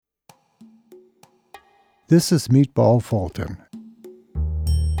This is Meatball Fulton,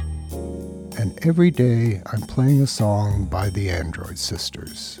 and every day I'm playing a song by the Android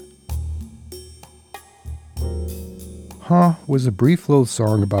Sisters. Huh was a brief little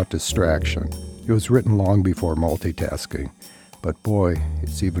song about distraction. It was written long before multitasking, but boy,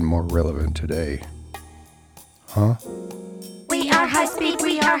 it's even more relevant today. Huh? We are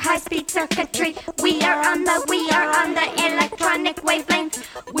high-speed circuitry. We are on the electronic wavelength.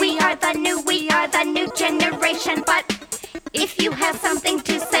 We are the new generation. But if you have something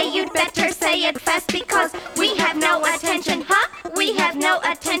to say, you'd better say it fast, because we have no attention, We have no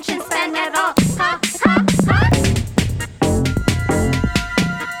attention span at all.